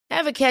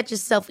Ever catch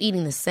yourself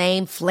eating the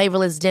same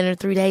flavorless dinner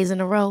 3 days in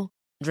a row?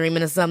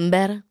 Dreaming of something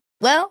better?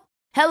 Well,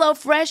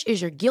 HelloFresh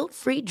is your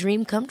guilt-free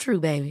dream come true,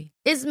 baby.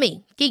 It's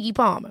me, Keke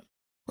Palmer.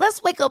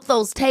 Let's wake up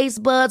those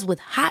taste buds with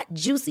hot,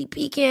 juicy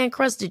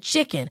pecan-crusted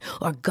chicken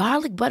or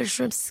garlic butter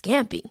shrimp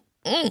scampi.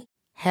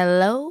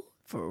 Hello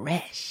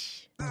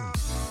Fresh.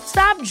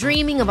 Stop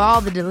dreaming of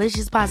all the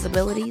delicious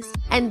possibilities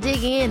and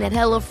dig in at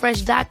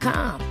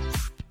HelloFresh.com.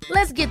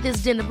 Let's get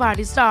this dinner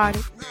party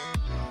started.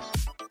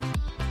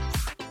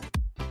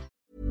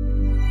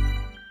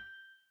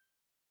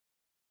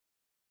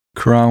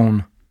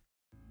 Crown.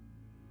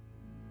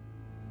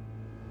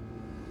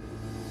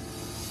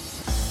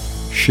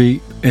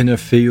 Sheep in a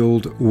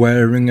field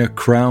wearing a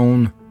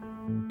crown.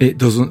 It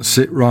doesn't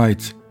sit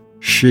right.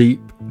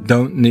 Sheep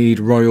don't need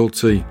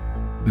royalty.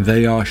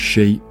 They are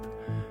sheep,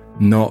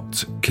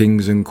 not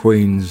kings and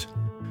queens.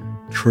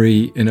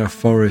 Tree in a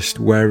forest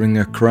wearing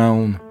a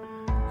crown.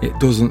 It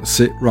doesn't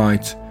sit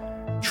right.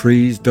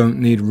 Trees don't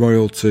need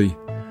royalty.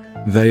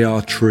 They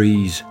are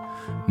trees,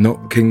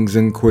 not kings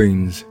and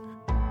queens.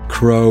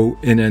 Crow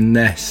in a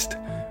nest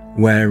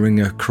wearing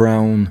a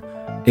crown.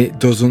 It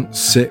doesn't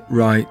sit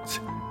right.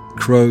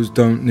 Crows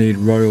don't need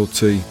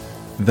royalty.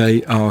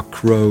 They are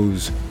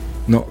crows,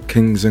 not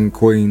kings and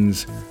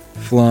queens.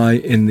 Fly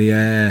in the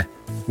air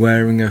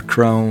wearing a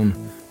crown.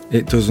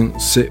 It doesn't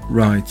sit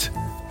right.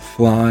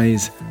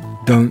 Flies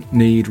don't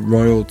need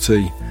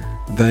royalty.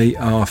 They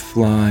are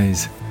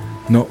flies,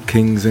 not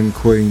kings and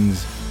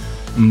queens.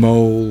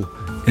 Mole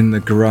in the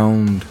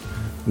ground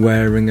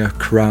wearing a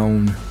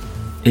crown.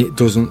 It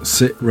doesn't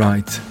sit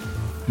right.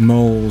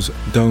 Moles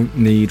don't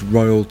need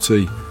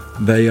royalty.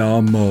 They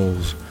are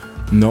moles,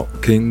 not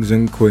kings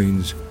and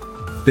queens.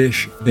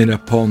 Fish in a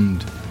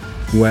pond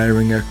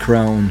wearing a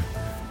crown.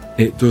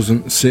 It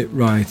doesn't sit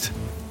right.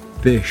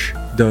 Fish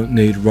don't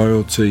need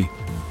royalty.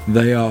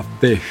 They are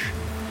fish,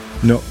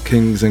 not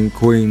kings and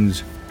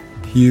queens.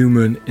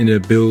 Human in a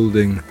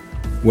building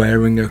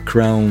wearing a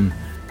crown.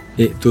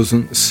 It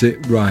doesn't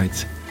sit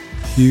right.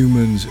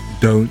 Humans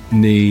don't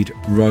need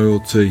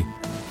royalty.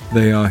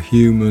 They are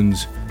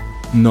humans,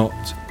 not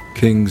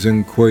kings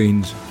and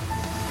queens.